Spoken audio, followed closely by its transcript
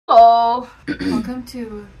Hello! Welcome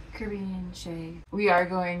to Kirby and Shae. We are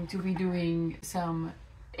going to be doing some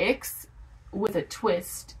icks with a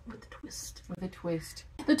twist. With a twist.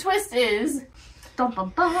 The twist is... Dun,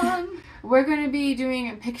 dun, dun. We're going to be doing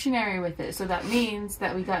a Pictionary with it. So that means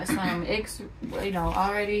that we got some icks,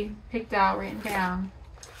 already picked out, written down.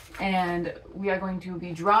 And we are going to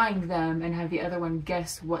be drawing them and have the other one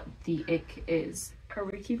guess what the ick is. Are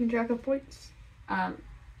we keeping track of points?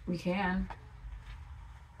 We can.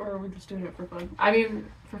 Or are we just doing it for fun? I mean,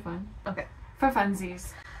 for fun. Okay. For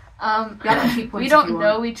funsies. Y'all can keep points we if don't you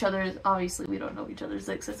know want. each other's, obviously we don't know each other's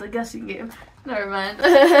icks. It's a guessing game. Never mind.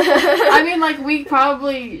 I mean, like, we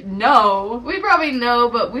probably know. We probably know,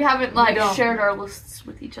 but we haven't, like, don't. shared our lists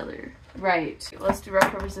with each other. Right. Let's do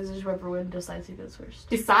rock, paper, scissors, whoever wins decides who goes first.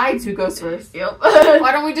 Decides who goes first. Yep.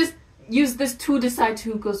 Why don't we just use this to decide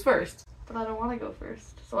who goes first? But I don't want to go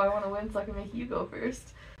first, so I want to win so I can make you go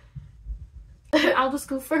first. I'll just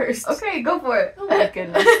go first. Okay, go for it. Oh my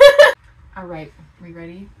goodness. Alright, we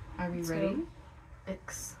ready? Are we ready?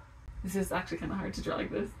 Icks. This is actually kind of hard to draw like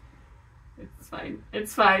this. It's fine.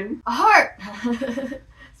 It's fine. A heart!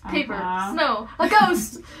 Paper, Uh-huh. snow, a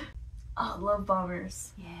ghost! Oh, love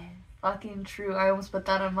bombers. Yeah. Fucking true. I almost put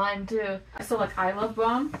that on mine too. So, like, I love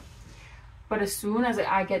bomb, but as soon as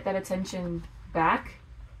I get that attention back,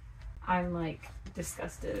 I'm, like,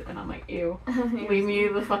 disgusted. And I'm like, ew. Leave me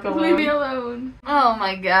the fuck alone. Leave me alone. Oh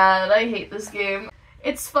my god, I hate this game.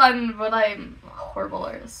 It's fun, but I'm a horrible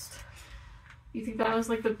artist. You think that was,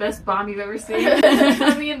 like, the best bomb you've ever seen?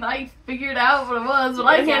 I mean, I figured out what it was, but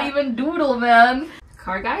I can't even doodle, man.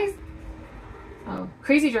 Car guys? Oh.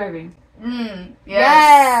 Crazy driving.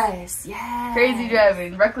 Yes. Yes. Crazy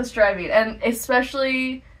driving, reckless driving, and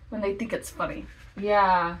especially when they think it's funny.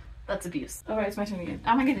 Yeah. That's abuse. Alright, it's my turn again.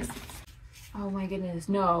 Oh my goodness. Oh my goodness.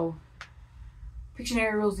 No.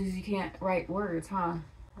 Pictionary rules is you can't write words, huh?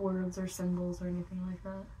 Words or symbols or anything like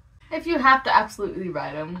that. If you have to absolutely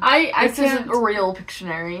write them. This isn't isn't a real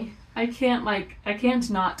Pictionary. I can't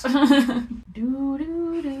not. Do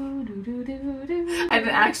do do do do do do. I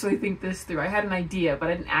didn't actually think this through. I had an idea, but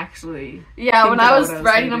I didn't actually. Yeah, when about I was what I was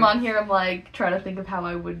writing gonna them do. on here, I'm like trying to think of how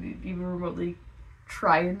I would even remotely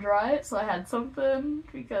try and draw it. So I had something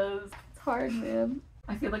because it's hard, man.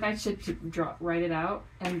 I feel like I should write it out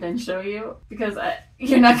and then show you because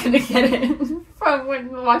you're not gonna get it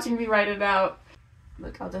from watching me write it out.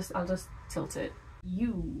 Look, I'll just tilt it.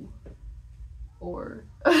 You or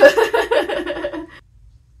is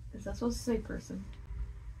that supposed to say person?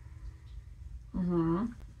 Mm-hmm.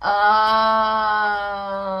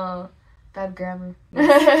 Bad grammar.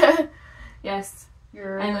 Yes.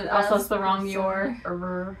 You're And the also best it's the wrong person your.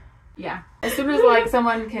 ever. Yeah. As soon as like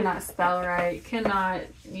someone cannot spell right, cannot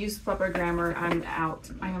use proper grammar, I'm out.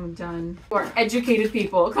 I am done. We're educated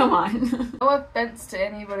people. Come on. No offense to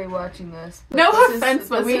anybody watching this. But No this offense, is,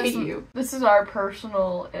 but this we is- hate you. This is our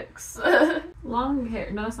personal icks. Long hair.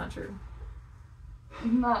 No, that's not true.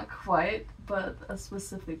 Not quite, but a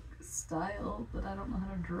specific style that I don't know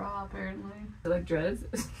how to draw, apparently. Like dreads.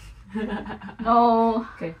 No.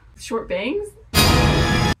 Okay. Short bangs.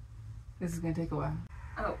 This is gonna take a while.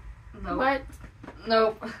 Oh, no. What?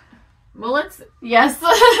 Nope. Mullets? Yes.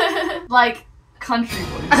 Like country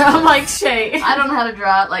boy. I'm like Shae. I don't know how to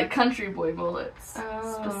draw it, like country boy mullets.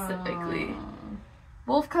 Oh. Specifically.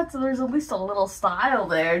 Wolf cuts, there's at least a little style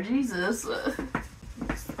there. Jesus.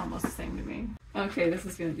 It's almost the same to me. Okay, this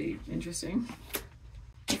is gonna be interesting.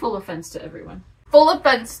 Full offense to everyone. Full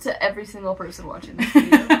offense to every single person watching this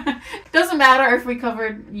video. Doesn't matter if we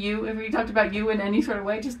covered you, if we talked about you in any sort of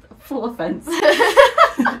way, just full offense.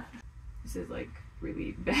 This is like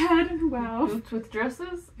really bad. Wow. Boots with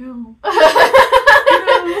dresses? No.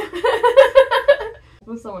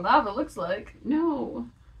 With someone else, it looks like. No.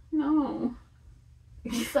 No.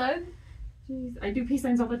 Peace sign? Jeez, I do peace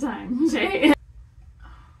signs all the time. Shae.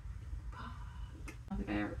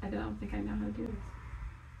 I don't think I know how to do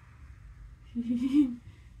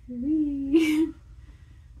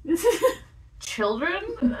this. Children?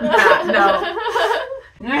 No.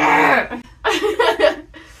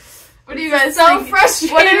 What do you guys so think?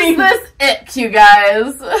 frustrating. What is this ick, you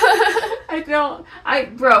guys?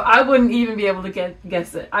 I wouldn't even be able to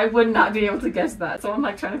guess it. I would not be able to guess that. So I'm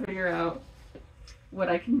like trying to figure out what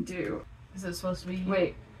I can do. Is it supposed to be?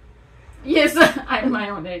 Wait. Yes, I'm my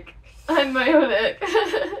own ick. I'm my own ick.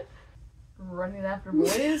 Running after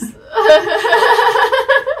boys?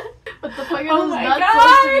 What the fuck is Oh this my not God.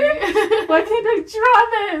 supposed to be? Why can't I draw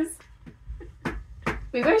this?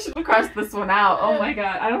 Maybe I should have crossed this one out. Oh my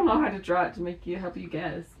god, I don't know how to draw it to help you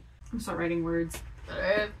guess. I'm start writing words.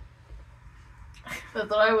 Alright. That's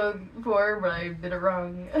what I went for, but I did it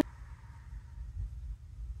wrong.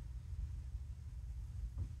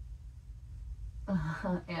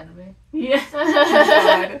 Anime. Yes. Oh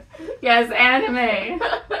God. Yes, anime.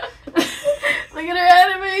 Look at our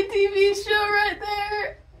anime TV show right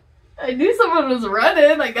there. I knew someone was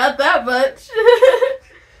running. I got that much.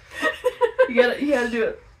 You gotta do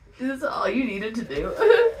it. This is all you needed to do.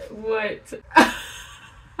 What?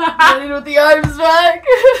 Running with the arms back.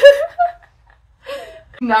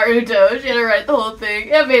 Naruto. She had to write the whole thing.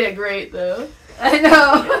 It made it great though. I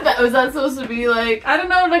know. Was that supposed to be like? I don't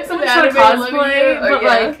know, like someone The should anime cosplay, Olivia, but yeah.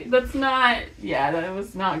 like that's not. Yeah, that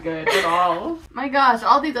was not good at all. My gosh,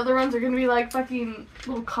 all these other ones are gonna be like fucking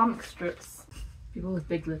little comic strips. People with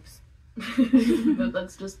big lips. But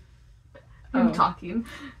that's just him talking.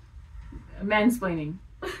 Mansplaining.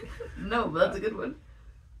 No, but that's a good one.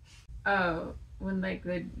 Oh, when like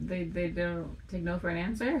they don't take no for an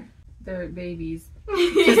answer. They're babies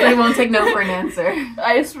because they won't take no for an answer.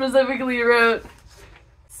 I specifically wrote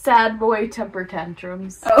sad boy temper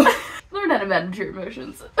tantrums. Oh, Learn how to manage your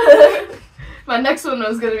emotions. My next one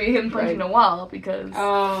was gonna be him punching a wall because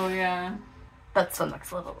oh yeah, that's the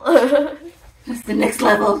next level. that's the next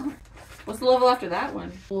level. What's the level after that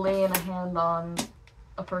one? Laying a hand on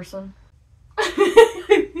a person.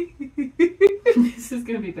 This is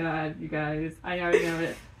gonna be bad, you guys. I already know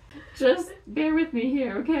it. Just bear with me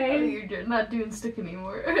here, okay? You're not doing stick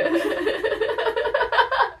anymore.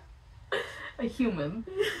 A human.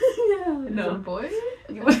 Yeah, Is it a boy?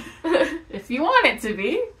 If you want it to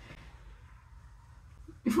be.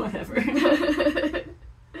 Whatever.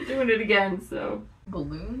 Doing it again, so.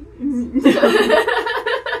 Balloons?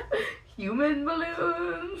 Human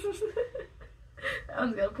balloons? That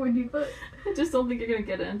one's got a pointy foot. I just don't think you're gonna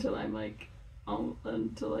get it until I'm like,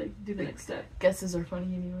 until I do the next step. Guesses are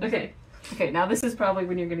funny anyway. Okay, now this is probably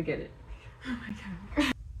when you're gonna get it. Oh my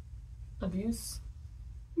god. Abuse?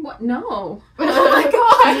 What? No. Oh my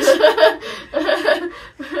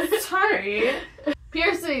gosh. Sorry.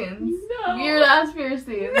 Piercings. No. Weird ass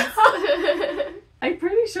piercings. No. I'm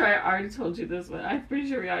pretty sure I already told you this one. I'm pretty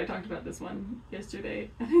sure we already talked about this one yesterday.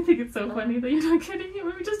 And I think it's so funny that you're not getting it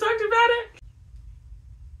when we just talked about it.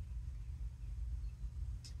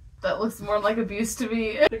 That looks more like abuse to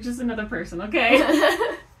me. They're just another person, okay?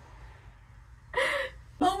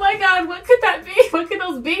 Oh my god, what could that be? What could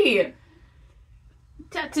those be?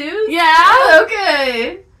 Tattoos? Yeah?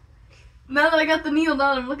 Okay. Now that I got the needle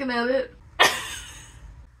down, I'm looking at it.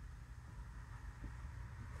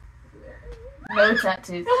 No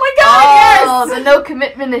tattoos. Oh my god, yes! The no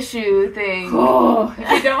commitment issue thing. Oh, if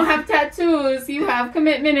you don't have tattoos, you have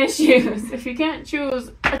commitment issues. If you can't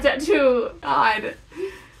choose a tattoo, God.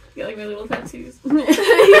 You like my little tattoos? You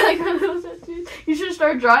like my little tattoos? You should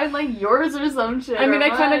start drawing like yours or some shit. I mean, I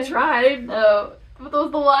kind of tried. No. But that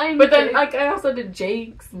was the line. But then, like, I also did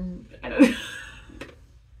Jake's and I don't know.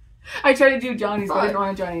 I tried to do Johnny's, but I didn't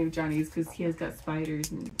want to do any of Johnny's because he has got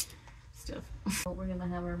spiders and stuff. Well, we're gonna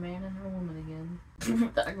have our man and our woman again.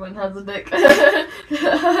 That one has a dick.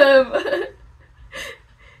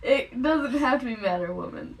 It doesn't have to be man or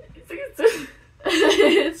woman.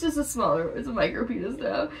 It's just a micro penis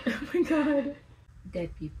now. Oh my god. Dead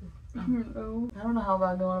people. Oh. I don't know how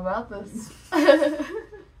about going about this.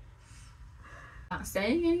 Not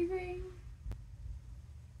saying anything?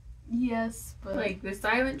 Yes, but Like the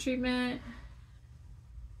silent treatment?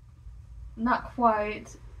 not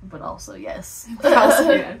quite, but also yes.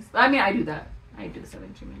 Yes. I mean, I do that. I do the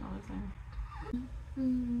silent treatment all the time.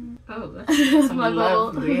 Oh, that's some My little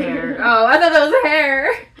lovely hair. Oh, I thought that was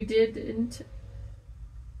hair! You didn't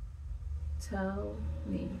tell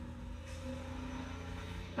me.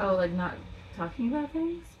 Oh, like not talking about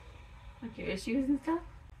things? Like your issues and stuff?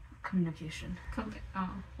 Communication. Oh.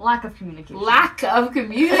 Lack of communication. Lack of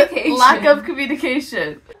communication. Lack of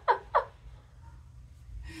communication.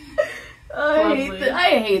 Lovely.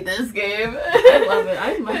 I hate this game. I love it.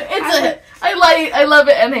 I love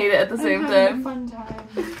it and hate it at the same I'm having time. a fun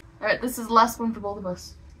time. Alright, this is the last one for both of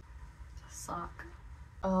us. Sock.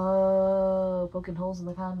 Oh, poking holes in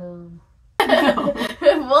the condom. No.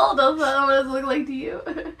 Well, that's not what it looks like to you.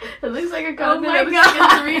 It looks like a condom. my It looks like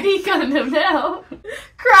God. a 3D condom now.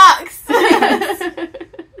 Crocs!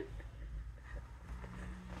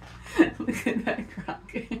 Look at that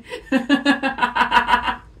croc.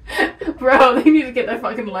 Bro, they need to get their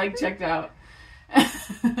fucking leg checked out.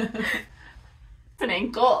 It's an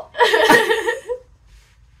ankle.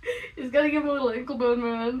 He's gotta give him a little ankle bone,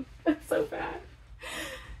 man. That's so bad.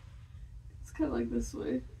 It's kind of like this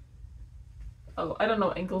way. Oh, I don't know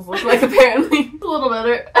what ankles look like apparently. It's a little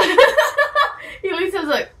better. He at least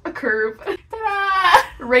has a curve.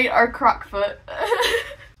 Ta-da! Rate our croc foot.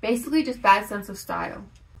 Basically just bad sense of style.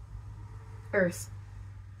 Earth.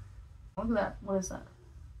 Look at that. What is that?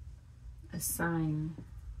 A sign.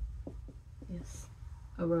 Yes.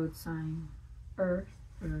 A road sign. Earth.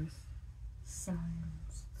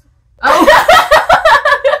 Signs. Oh!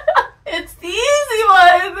 It's the easy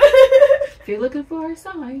one! If you're looking for a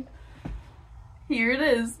sign, here it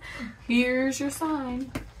is. Here's your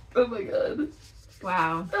sign. Oh my god.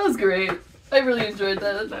 Wow. That was great. I really enjoyed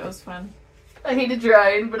that. That was fun. I hated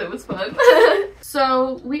drawing, but it was fun.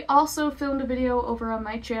 So, we also filmed a video over on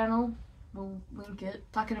my channel. We'll link it.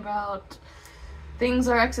 Talking about things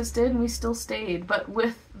our exes did and we still stayed, but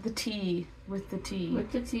with the tea. With the tea.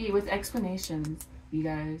 With the tea, with explanations, you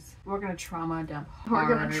guys. We're gonna trauma dump hard.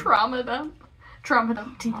 We're gonna trauma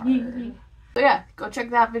dump tea. So yeah, go check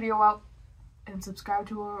that video out and subscribe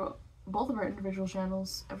to both of our individual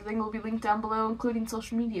channels. Everything will be linked down below, including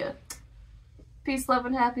social media. Peace, love,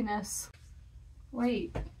 and happiness.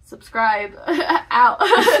 Wait. Subscribe.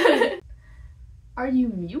 Ow. Are you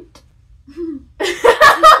mute?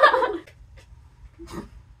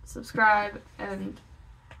 Subscribe and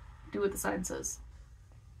do what the sign says.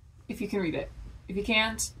 If you can read it. If you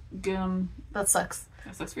can't, That sucks.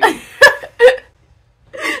 that sucks for you.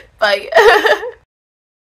 Bye.